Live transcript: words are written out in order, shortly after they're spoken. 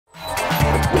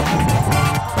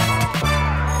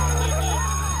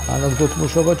ანაბრძოლ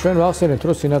მუშაობა ჩვენ ვახსენეთ,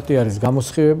 რომ სინათლე არის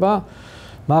გამოსხივება,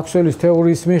 მაქსველის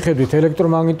თეორიის მიხედვით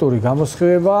ელექტრომაგნიტური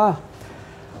გამოსხივება.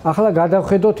 ახლა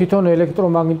გადავხედოთ თვითონ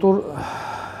ელექტრომაგნიტურ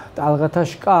ტალღათა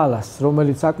შკალას,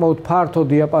 რომელიც საკმაოდ ფართო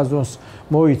დიაპაზონს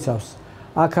მოიცავს.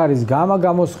 აქ არის გამა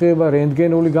გამოსხივება,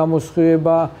 რენტგენული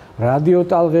გამოსხივება, რადიო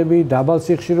ტალღები,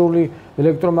 დაბალსიხშირული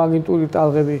ელექტრომაგნიტური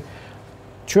ტალღები.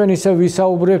 ჩვენ ისევ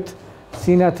ვისაუბრებთ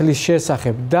სინათლის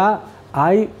შესახებ და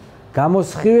აი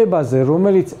გამოსხივებაზე,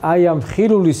 რომელიც აი ამ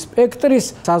ხილული სპექტრის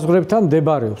საზღვრებთან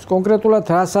მდებარეობს. კონკრეტულად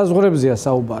რა საზღვრებზეა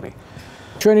საუბარი?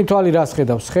 ჩვენი თვალი რას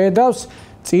ხედავს? ხედავს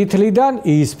წითლიდან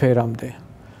იისფერამდე.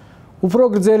 უფრო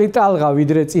გრძელი ტალღა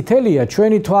ვიდრე წითელია,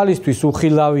 ჩვენი თვალისთვის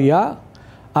უხილავია,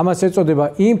 ამას ეწოდება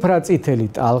ინფრაწითელი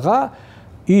ტალღა.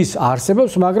 ის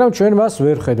არსებობს, მაგრამ ჩვენ მას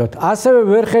ვერ ხედავთ. ასევე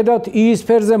ვერ ხედავთ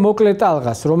იისფერზე მოკლე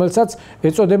ტალღას, რომელსაც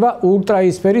ეწოდება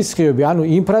ულტრაიისფერი სხივები, ანუ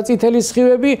ინფრაწითელი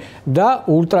სხივები და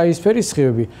ულტრაიისფერი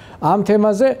სხივები. ამ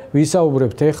თემაზე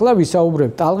ვისაუბრებთ ახლა,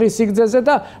 ვისაუბრებთ ტალღის სიგრძეზე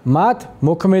და მათ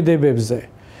მოქმედებებზე.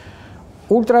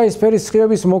 ულტრაიისფერი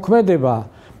სხივების მოქმედება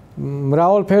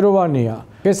მრავალფეროვანია.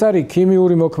 ეს არის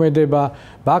ქიმიური მოქმედება,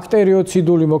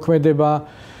 ბაქტერიოციდული მოქმედება,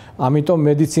 ამიტომ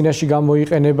მედიცინაში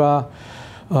გამოიყენება.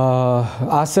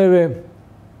 ასევე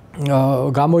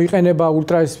გამოიყენება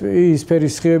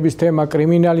ულტრაიისფერის სხივების თემა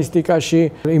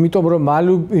კრიმინალისტიკაში, იმიტომ რომ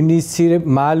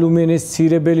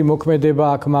მალუმენესცირებელი მოქმედება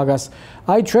აქვს მაგას.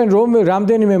 აი ჩვენ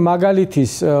რამდენიმე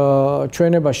მაგალითის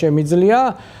ჩვენება შემიძლია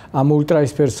ამ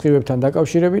ულტრაიისფერ სხივებთან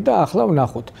დაკავშირებით და ახლა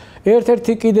ვნახოთ.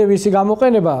 ერთ-ერთი კიდევ ისი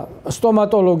გამოყენება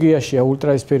სტომატოლოგიაშია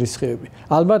ულტრაიისფერი სხივები.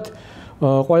 ალბათ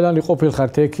ყველანი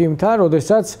ყოფილხართ ექიმთან,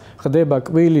 როდესაც ხდება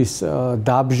კბილის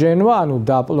დაბჟენვა, ანუ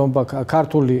დაპლომბა,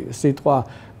 ქართული სიტყვა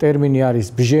ტერმინი არის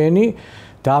ბჟენი,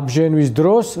 დაბჟენვის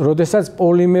დროს, როდესაც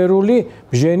პოლიმერული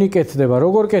ბჟენი კეთდება.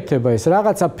 როგორ კეთდება ეს?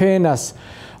 რაღაცა ფენას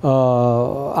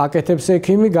აკეთებს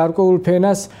ექიმი, გარკვეულ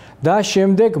ფენას და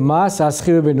შემდეგ მას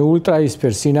ასხივებენ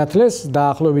ულტრაიისფერ სინათლეს,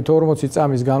 დაახლოებით 40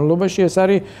 წამის განმავლობაში ეს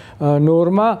არის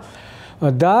ნორმა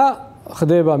და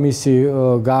ხდება მისი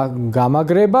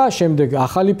გამაგრება, შემდეგ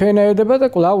ახალი ფენა ედება და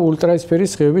კვლავ ულტრაიისფერი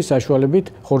სხივების საშუალებით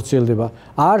ხორციელდება.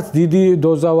 არც დიდი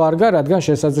დოზა ვარგა, რადგან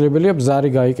შესაძლებელია ბზარი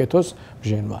გაიკეთოს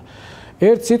ბჟენმა.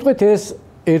 ერთ სიტყვით ეს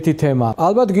ერთი თემა.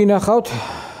 ალბათ გინახავთ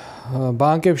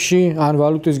ბანკებში ან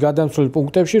ვალუტის გადამცვლელ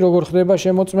პუნქტებში როგორ ხდება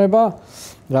შემოწმება,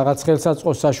 რაღაც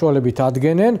ხელსაწყოს საშუალებით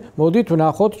ადგენენ. მოდით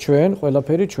ვნახოთ ჩვენ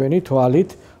ყველაფერი ჩვენი თვალით,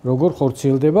 როგორ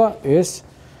ხორციელდება ეს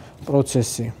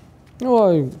პროცესი.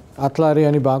 აი 10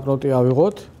 ლარიანი ბანკნოტი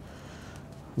ავიღოთ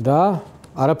და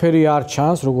არაფერი არ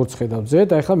ჩანს, როგორც ხედავთ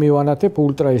ზედ. ახლა მივანათებ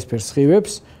ულტრაიისფერ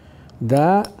სხივებს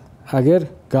და აგერ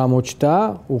გამოჩნდა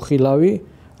უხილავი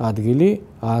ადგილი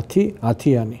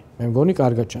 10-10-იანი. მე მგონი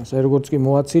კარგად ჩანს. აი როგორც კი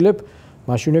მოაცილებ,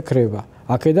 მაშინ ეკრება.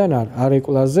 აქედან არ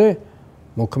ეკლაზე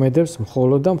მოქმედებს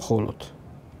მხოლოდ და მხოლოდ.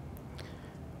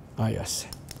 აი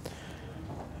ასე.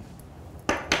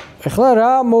 ეხლა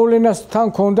რა მოვლენასთან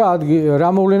ქონდა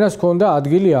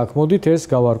ადგილი აქ? მოდით ეს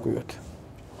გავარკვიოთ.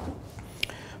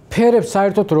 ფერებს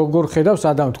საერთოდ როგორ ხედავს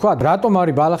ადამიანი? თქვა, რატომ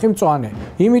არის ბალახი მწვანე?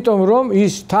 იმიტომ რომ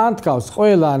ის თან თქავს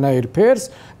ყველანაირ ფერს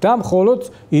და მხოლოდ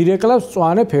ირეკლავს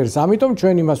მწვანე ფერს. ამიტომ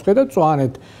ჩვენ იმას ვხედავთ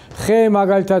მწვანედ. ხე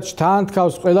მაგალითად თან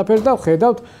თქავს ყველაფერს და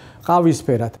ვხედავთ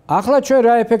ყავისფერად. ახლა ჩვენ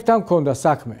რა ეფექტთან ქონდა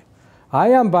საქმე? აი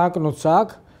ამ ბანკნოტს აქ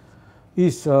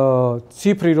ის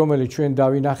ციფრი, რომელიც ჩვენ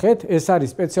დავინახეთ, ეს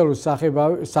არის სპეციალური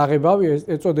საღებავი,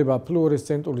 ეწოდება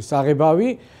ფლუორესცენტული საღებავი,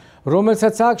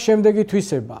 რომელსაც აქვს შემდეგი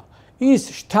თვისება. ის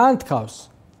თან თქავს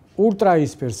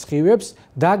ულტრაიისფერ სხივებს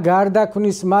და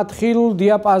გარდაქმნის მათ ხილულ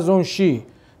დიაპაზონში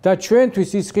და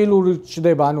ჩვენთვის ის ხილული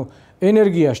ჩდება, ანუ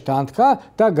ენერგია შთანთქა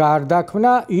და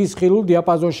გარდაქმნა ის ხილულ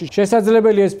დიაპაზონში.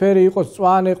 შესაძლებელია ეს ფერი იყოს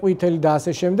მწვანე, ყვითელი და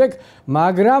ასე შემდეგ,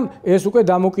 მაგრამ ეს უკვე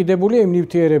დამოკიდებულია იმ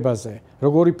ნივთიერებაზე.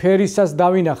 როგორი ფერისას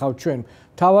დავინახავთ ჩვენ.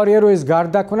 თავარია რომ ეს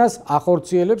გარდაქმნას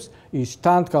ახორციელებს, ის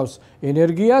შთანთქავს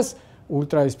ენერგიას,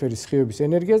 ულტრაიისფერი სხივების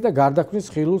ენერგიას და გარდაქმნის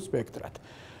ხილულ სპექტრად.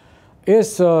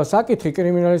 ეს საკითხი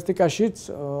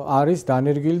კრიმინალისტიკაშიც არის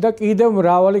დანერგილი და კიდევ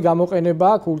მრავალი გამოყენება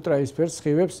აქვს ულტრაიისფერ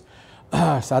სხივებს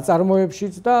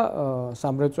საწარმოებშიც და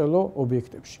სამრეწველო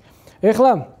ობიექტებში.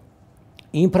 ეხლა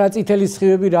ინფრაწითელი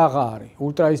სხივები რაღა არის?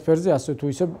 ულტრაიისფერზე ასე თუ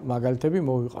ისე მაგალითები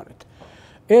მოვიყანეთ.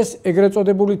 ეს ეგრეთ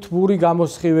წოდებული თბური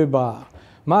გამოსხივებაა.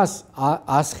 მას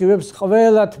ასხივებს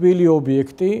ყველა თბილი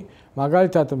ობიექტი,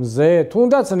 მაგალითად მზე,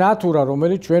 თუნდაც ნატურა,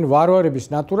 რომელიც ჩვენ ვარვარების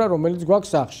ნატურა, რომელიც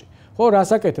გვაქვს სახლში. ხო,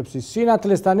 რას აკეთებს ის?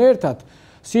 სინათლესთან ერთად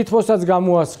სითბოსაც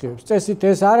გამოასხივებს. წესით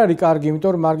ეს არ არის კარგი,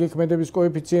 იმიტომ რომ მარგი ქმედების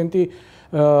კოეფიციენტი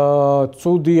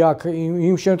ცუდი აქვს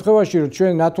იმ შემთხვევაში, რომ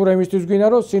ჩვენ ნატურა იმისთვის გვინდა,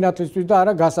 რომ სინათლისთვის და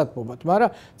არა გასათბობად, მაგრამ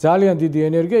ძალიან დიდი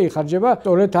ენერგია იხარჯება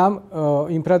სწორედ ამ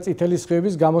ინფრაწითელი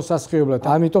სხივების გამოსასხივებლად.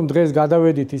 ამიტომ დღეს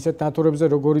გადავედით ისეთ ნატურებზე,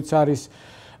 როგორიც არის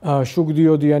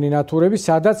შუგდიოდიანი ნატურები,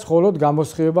 სადაც მხოლოდ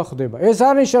გამოსხივება ხდება. ეს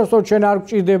არ ნიშნავს, რომ ჩვენ არ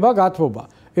გვჭირდება გათბობა.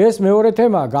 ეს მეორე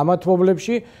თემაა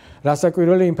გამათბობლებში,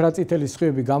 რასაკვირველი ინფრაწითელი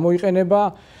სხივები გამოიყენება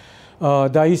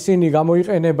და ისინი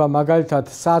გამოიყენება მაგალითად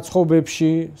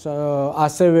საცხობებში,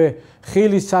 ასევე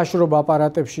ხილის საშრობ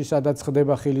აპარატებში, სადაც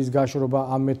ხდება ხილის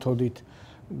გაშრობა ამ მეთოდით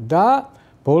და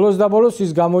ბოლოს და ბოლოს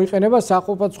ის გამოიყენება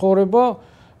საყოფაცხოვრებო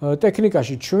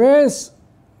ტექნიკაში. ჩვენს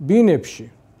ბინებში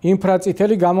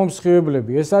ინფრაწითელი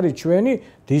გამომსხივებლები, ეს არის ჩვენი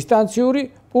დისტანციური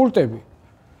პულტები,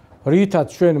 რითაც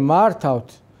ჩვენ მართავთ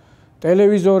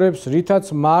ტელევიზორებს, რითაც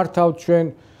მართავთ ჩვენ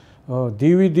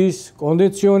DVD-ს,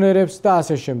 კონდიციონერებს და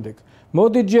ასე შემდეგ.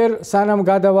 მოდით ჯერ სანამ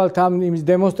გადავალთ ამ იმის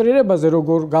დემონსტრირებაზე,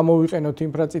 როგორ გამოვიყენოთ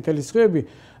ინფრაწითელი სხივები,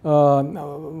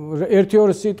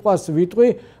 ერთი-ორი სიტყვას ვიტყვი,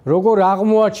 როგორ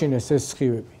აღმოაჩინეს ეს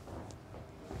სხივები.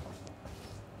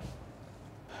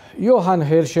 იოჰან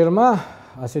ჰერშელმა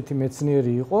ასეთი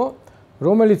მეცნიერი იყო,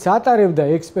 რომელიც ატარებდა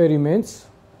ექსპერიმენტს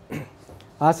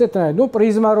ასეთნაირად,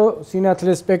 პრიზმა რო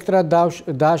სინათლეს სპექტრად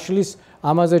დაშლის,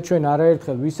 ამაზე ჩვენ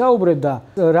არაერთხელ ვისაუბრეთ და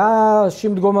რაში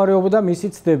მდგომარეობდა მისი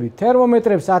ცდები.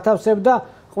 თერმომეტრებს ათავსებდა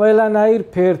ყველანაირ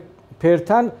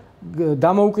ფერთან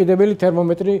დამოუკიდებელი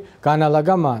თერმომეტრი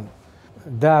განალაგა მან.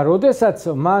 და როდესაც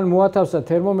მან მოათავსა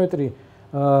თერმომეტრი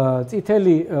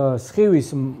წითელი სხივის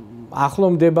ახლო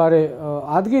მდებარე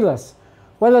ადგილას,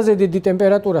 ყველაზე დიდი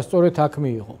ტემპერატურა სწორედ აქ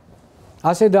მიიღო.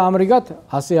 ასე დაამრიგად,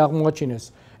 ასე აღმოაჩინეს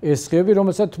ეს სხივები,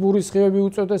 რომელსაც თბური სხივები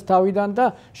უწოდეს თავიდან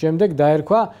და შემდეგ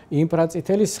დაერქვა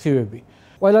ინფრაწითელი სხივები.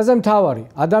 ყველაზე მთავარი,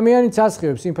 ადამიანიც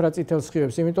ასხივებს ინფრაწითელ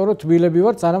სხივებს, იმიტომ რომ თბილები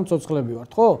ვართ, სანამ ცოცხლები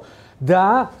ვართ, ხო?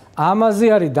 და ამაზე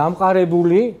არის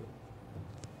დამყარებული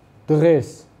დღეს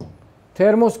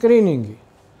თერმოსკრინინგი,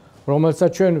 რომელსაც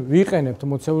ჩვენ ვიყენებთ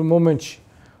მოცემულ მომენტში,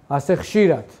 ასე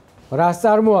ხშირად, რას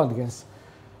წარმოადგენს?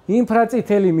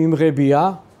 ინფრაწითელი მიმღებია,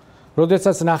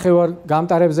 როდესაც ნახევარ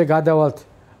გამტარებზე გადავალთ,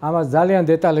 ამას ძალიან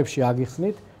დეტალებში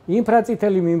აგიხსნით.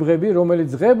 ინფრაწითელი მიმღები, რომელიც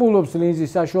ღებულობს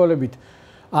ლინზის საშუალებით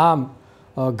ამ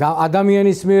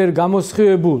ადამიანის მიერ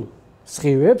გამოსხივებულ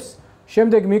სხივებს,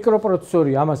 შემდეგ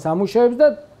მიკროპროცესორი ამას ამუშავებს და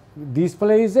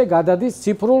დისპლეიზე გადადის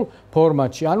ციფრულ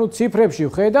ფორმატში. ანუ ციფრებში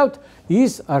ვხედავთ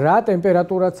ის რა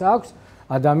ტემპერატურაც აქვს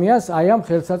ადამიანს აი ამ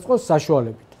ხელსაწყოს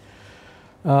საშუალებით.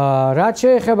 რაც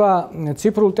შეეხება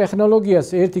ციფრულ ტექნოლოგიას,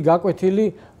 ერთი გაკვეთილი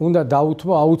უნდა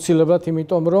დავუთმო აუცილებლად,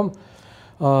 იმიტომ რომ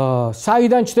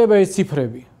საიდან ჩდება ეს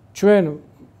ციფრები? ჩვენ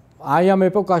აი ამ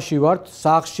ეპოქაში ვართ,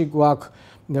 სახლში გვაქვს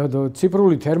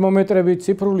ციფრული თერმომეტრები,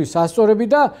 ციფრული სასწორები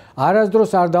და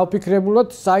არასდროს არ დავფიქრებულად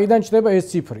საიდან ჩდება ეს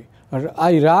ციფრი.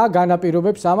 აი რა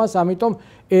განაპირობებს ამას, ამიტომ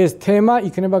ეს თემა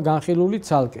იქნება განხილული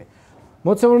ცალკე.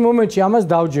 მოცემულ მომენტში ამას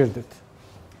დავჯერდეთ.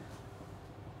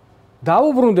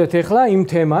 დავუბრუნდეთ ახლა იმ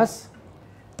თემას,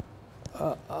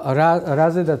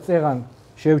 რაზედაც წეღან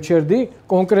შევჩერდი,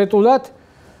 კონკრეტულად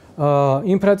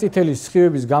ინფრაწითელი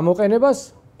სხივების გამოყენებას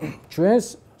ჩვენს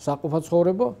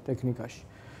საყოფაცხოვრებო ტექნიკაში.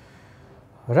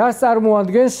 რას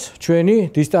წარმოადგენს ჩვენი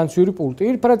დისტანციური პულტი?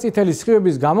 ინფრაწითელი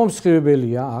სხივების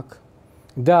გამომსხივებელია აქ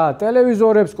და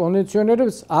ტელევიზორებს,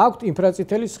 კონდიციონერებს აქვთ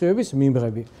ინფრაწითელი სხივების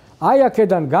მიმღები. აი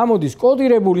აქედან გამოდის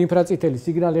კოდირებული ინფრაწითელი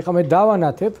სიგნალი, ხა მე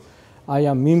დავანათებ აი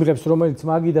ამ მიმღებს, რომელიც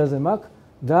მაგიდაზე მაქვს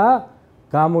და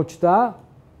გამოჩნდა,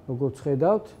 როგორც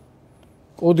ხედავთ,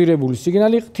 კოდირებული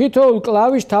სიგნალი, თითოეულ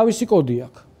კლავიშს თავისი კოდი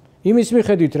აქვს. იმის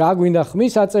მიხედვით რა გვინდა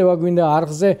ხმის აწევა, გვინდა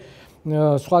არხზე,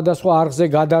 სხვადასხვა არხზე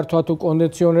გადართვა თუ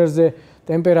კონდიციონერზე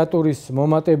ტემპერატურის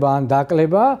მომატება ან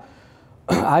დაკლება,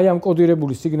 აი ამ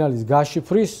კოდირებული სიგნალის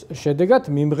გაშიფრის შედეგად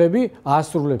მიმღები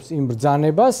ასრულებს იმ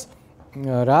ბრძანებას,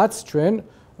 რაც ჩვენ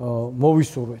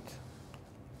მოვისურვეთ.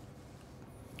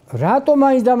 რატომ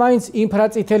მაინც და მაინც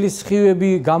ინფრაწითელი სხივები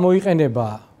გამოიყენება?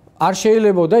 არ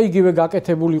შეიძლება და იგივე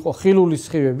გაკეთებულიყო ხილული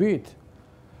სხივებით?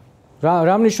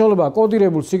 რა მნიშვნელობა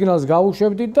კოდირებულ სიგნალს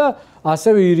გავუშვებდით და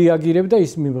ასევე ირეაგირებდა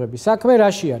ის მიმღები. საქმე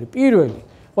რაში არის? პირველი,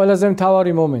 ყველაზე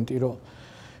მთავარი მომენტი, რომ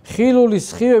ხილული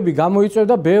სხივები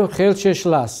გამოიწვევდა ბევრ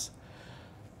ხელშეშლას.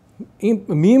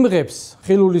 მიმღებს,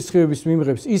 ხილული სხივების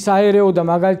მიმღებს ის აერეოდა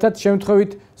მაგალითად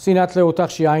შემთხვევით სინათლე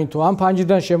ოთახში აინ თუ ამ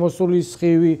ფანჯიდან შემოსული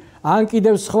სხივი, ან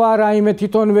კიდევ სხვა რაიმე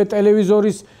თვითონვე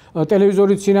ტელევიზორის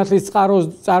სინათლის წყაროს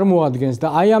წარმოადგენს და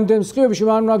აი ამდენ სხივებში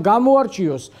მან უნდა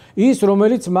გამოარჩიოს ის,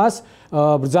 რომელიც მას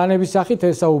ბრძანების სახით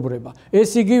ესაუბრება. ეს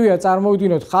იგივეა,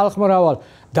 წარმოვიდგინოთ ხალხმრავალ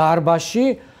დარბაზში,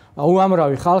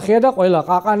 უამრავი ხალხია და ყველა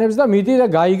ყაყანებს და მიდი და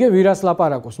გაიგე ვირას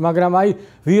ლაპარაკობს, მაგრამ აი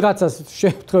ვიღაცას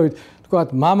შემთხვევით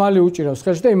თქვათ, მამალი უჭირავს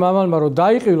ხელში და იმ მამალმა რომ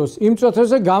დაიყილოს, იმ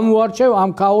წუთებზე გამოარჩევ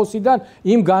ამ ქაოსიდან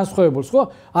იმ განსხვავებულს, ხო?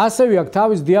 ასევე აქვს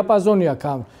თავის დიაპაზონი აქვს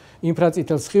ამ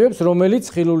ინფრაწითელ სხივებს, რომელიც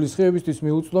ხილული სხივებისთვის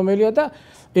მიუწვდომელია და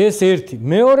ეს ერთი.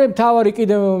 მეორე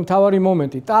მთავარი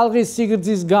მომენტი, ტალღის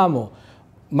სიგრძის გამო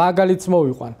მაგალითს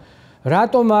მოვიყვან.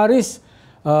 რატომ არის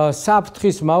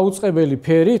საფრთხის მაუწყებელი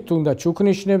ფერი, თუნდაც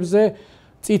ჩუქნიშნებზე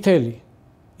წითელი?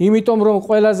 იმიტომ რომ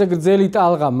ყველაზე გრძელი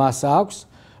ტალღა მას აქვს,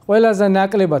 ყველაზე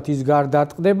ნაკლებად ის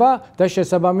გარდატყდება და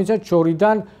შესაბამისად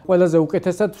შორიდან ყველაზე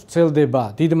უკეთესად ვრცელდება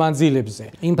დიდ მანძილებზე.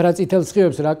 ინფრაწითელ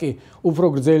სხივებს რა კი უფრო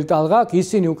გრძელი ტალღა აქვს,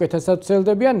 ისინი უკეთესად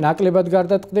ვრცელდებიან, ნაკლებად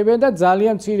გარდატყდებიან და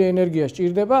ძალიან მცირე ენერგია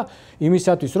სჭირდება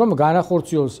იმისათვის, რომ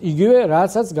განახორციელოს იგივე,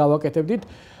 რასაც გავაკეთებდით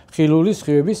ხილული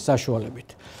სხივების საშუალებით.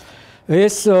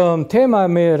 ეს თემა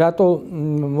მე რატო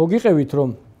მოგიყევით, რომ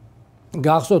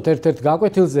გახსოვთ ერთ-ერთ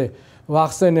გაკვეთილზე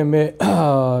ვახსენე მე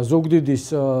ზუგდიდის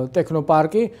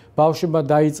ტექნოპარკი, ბავშვებმა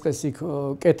დაიწყეს იქ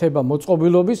კეთება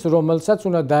მოწყობილობის, რომელსაც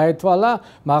უნდა დაეთვალა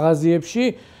მაღაზიებში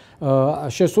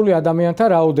შესული ადამიანთა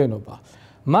რაოდენობა.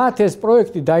 მათ ეს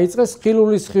პროექტი დაიწყეს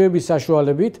ხილული სხივების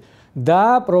საშუალებით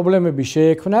და პრობლემები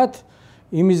შეექმნათ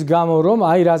იმის გამო, რომ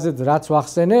რაც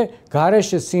ვახსენე,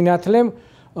 გარეშე სინათლემ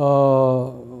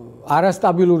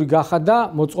არასტაბილური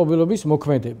გახადა მოწყობილობის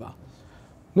მოქმედება.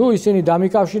 ისინი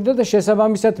დამიკავშირდა და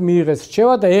შესაბამისად მიიღეს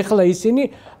რჩევა და ეხლა ისინი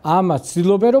ამას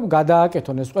ცდილობენ, რომ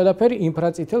გადააკეთონ ეს ყველაფერი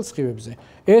ინფრაწითელ სხივებზე.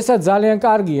 ესა ძალიან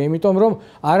კარგია, იმიტომ რომ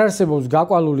არ არსებობს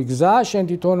გაყვანილი გზა, შენ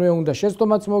თვითონვე უნდა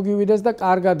შეცდომაც მოგივიდეს და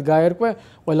კარგად გაერკვე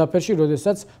ყველაფერში,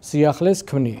 როდესაც სიახლეს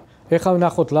ქმნი. ეხლა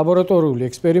ვნახოთ ლაბორატორიული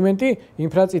ექსპერიმენტი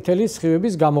ინფრაწითელი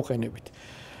სხივების გამოყენებით.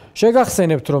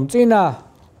 შეგახსენებთ, რომ წინა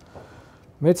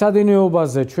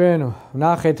მეცადინეობაზე ჩვენ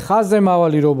ვნახეთ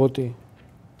ხაზზე-მავალი რობოტი.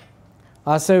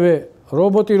 ასევე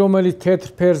რობოტი, რომელიც თეთრ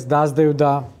ფერს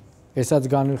დაძდევდა, ესაც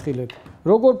განვიხილეთ.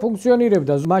 როგორ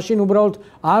ფუნქციონირებდა? მაშინ უბრალოდ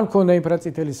არ მქონდა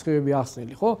ინფრაწითელი სხივები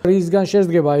ახსნილი, ხო? რისგან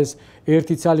შედგება ეს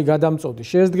ერთი ცალი გადამწოდი?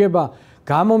 შედგება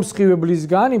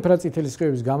გამომსხივებლისგან, ინფრაწითელი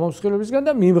სხივების გამომსხივებლისგან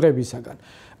და მიმღებისგან.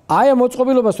 აი ამ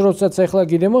მოწყობილობას, როდესაც ახლა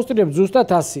გიდემონსტრირებ, ზუსტად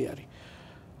ასე არის.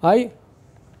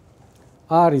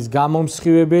 არის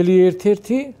გამომსხივებელი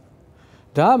ერთ-ერთი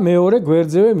და მეორე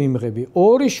გვერდზევე მიმღები.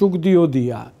 ორი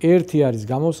შუქდიოდია. ერთი არის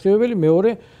გამომსხივებელი,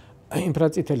 მეორე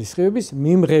ინფრაწითელი სხივების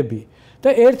მიმღები. და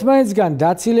ერთმანეთსგან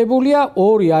დაცილებულია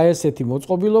ორი ესეთი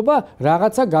მოწყობილობა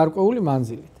რაღაცა გარკვეული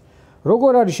მანძილით.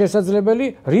 როგორ არის შესაძლებელი,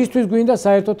 რისთვის გვინდა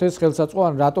საერთოდ ეს ხელსაწყო,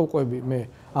 ან რატო ყვები მე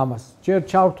ამას? ჯერ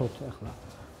ჩავრთოთ ახლა.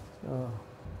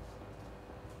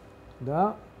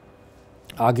 და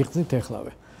აგიხსნით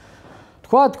ეხლავე.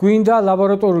 თქვათ, გვინდა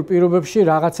ლაბორატორიულ პირობებში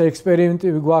რაღაცა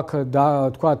ექსპერიმენტები გვაქვს,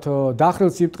 თქვათ, დახრილ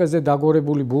სიბრტყეზე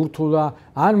დაგორებული ბურთულა,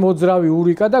 ან მოძრავი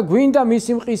ურიკა და გვინდა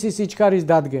მისი მყისი სიჩქარის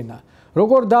დადგენა.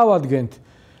 როგორ დავადგენთ?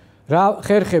 რა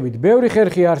ხერხებით? ბევრი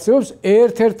ხერხი არსებობს,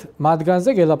 ერთ-ერთ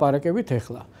მათგანზე გელაპარაკებით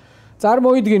ახლა.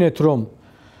 წარმოიდგინეთ, რომ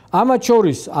ამათ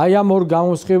შორის, ამ ორ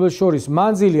გამომსხივებელს შორის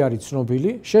მანძილი არის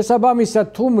ცნობილი, შესაბამისად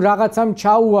თუ რაღაცამ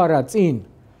ჩაუარა წინ,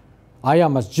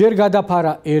 ამას ჯერ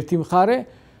გადაფარა ერთი მხარე,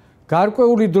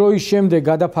 გარკვეული დროის შემდეგ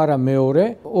გადაფარა მეორე,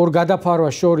 ორ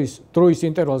გადაფარვას შორის დროის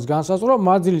ინტერვალს განსაზღვრო,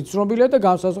 მანძილი ცნობილია და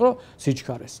განსაზღვრო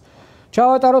სიჩქარეს.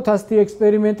 ჩავატაროთ ასეთი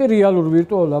ექსპერიმენტი რეალურ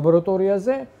ვირტუალურ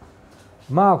ლაბორატორიაზე.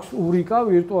 მაქვს ურიკა,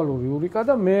 ვირტუალური ურიკა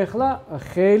და მე ახლა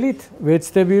ხელით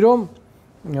ვეცდები, რომ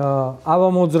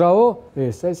ავამოძრავო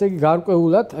ეს. ესე იგი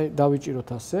გარკვეულად დავიჭიროთ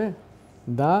ასე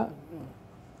და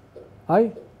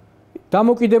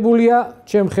დამოკიდებულია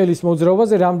ჩემ ხელის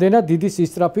მოძრაობაზე, რამდენად დიდი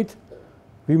სისწრაფით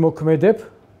ვიმოქმედებ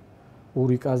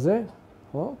ურიკაზე,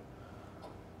 ხო?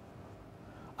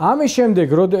 ამის შემდეგ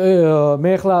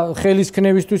მე ახლა ხელის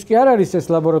ქნევისთვის კი არ არის ეს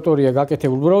ლაბორატორია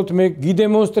გაკეთებული, უბრალოდ მე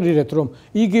გიდემონსტრირეთ, რომ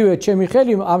იგივე ჩემი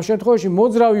ხელი ამ შემთხვევაში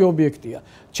მოძრავი ობიექტია.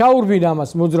 ჩაურბინა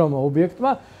ამას მოძრავმა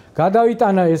ობიექტმა,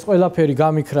 გადავიტანა ეს ყველაფერი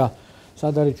გამიქრა,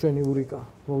 სად არის ჩვენი ურიკა?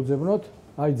 მოვძებნოთ,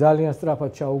 ძალიან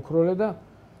სწრაფად ჩაუქროლე და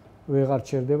ვეღარ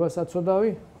ჩერდება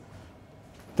საწოდავი.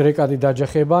 დრეკადი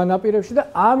დაჯახებაა ნაპირებში და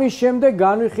ამის შემდეგ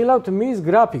განვიხილავთ მის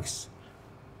გრაფიკს.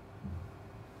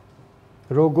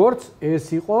 როგორც ეს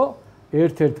იყო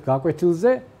ერთ-ერთ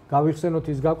გაკვეთილზე, გავიხსენოთ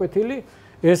ის გაკვეთილი,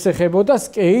 ეს ეხებოდა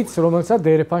სკეიტს, რომელსაც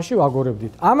დერეფანში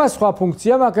ვაგორებდით. ამას სხვა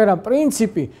ფუნქცია მაქვს, მაგრამ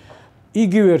პრინციპი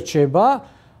იგივე რჩება.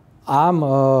 ამ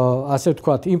ასე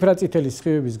ვთქვათ, ინფრაწითელი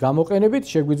სხივების გამოყენებით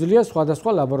შეგვიძლია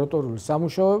სხვადასხვა ლაბორატორიული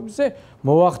სამუშაოებზე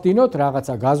მოვახდინოთ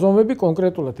რაღაცა გაზომვები,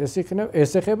 კონკრეტულად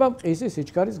ეს ეხება მყისი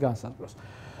სიჩქარის განსაზღვრას.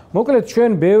 მოკლედ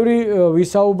ჩვენ ბევრი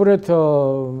ვისაუბრეთ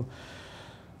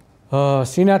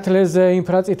სინათლეზე,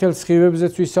 ინფრაწითელ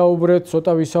სხივებზეც ვისაუბრეთ,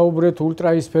 ცოტა ვისაუბრეთ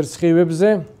ულტრაიისფერ სხივებზე.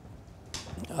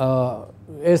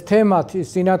 ეს თემა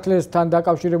სინათლესთან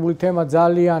დაკავშირებული თემა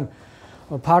ძალიან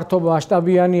ფართო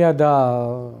მასშტაბიანია და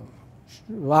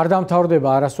არ დამთავრდება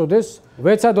არასოდეს.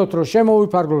 ვეცადოთ რომ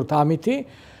შემოვიფარგლოთ ამითი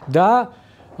და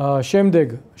შემდეგ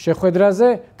შეხვედრაზე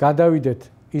გადავიდეთ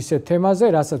ისეთ თემაზე,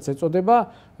 რასაც ეწოდება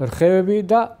რხევები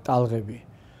და ტალღები.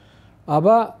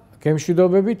 აბა,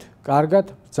 გემშვიდობებით, კარგად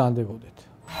ბრძანდებოდეთ.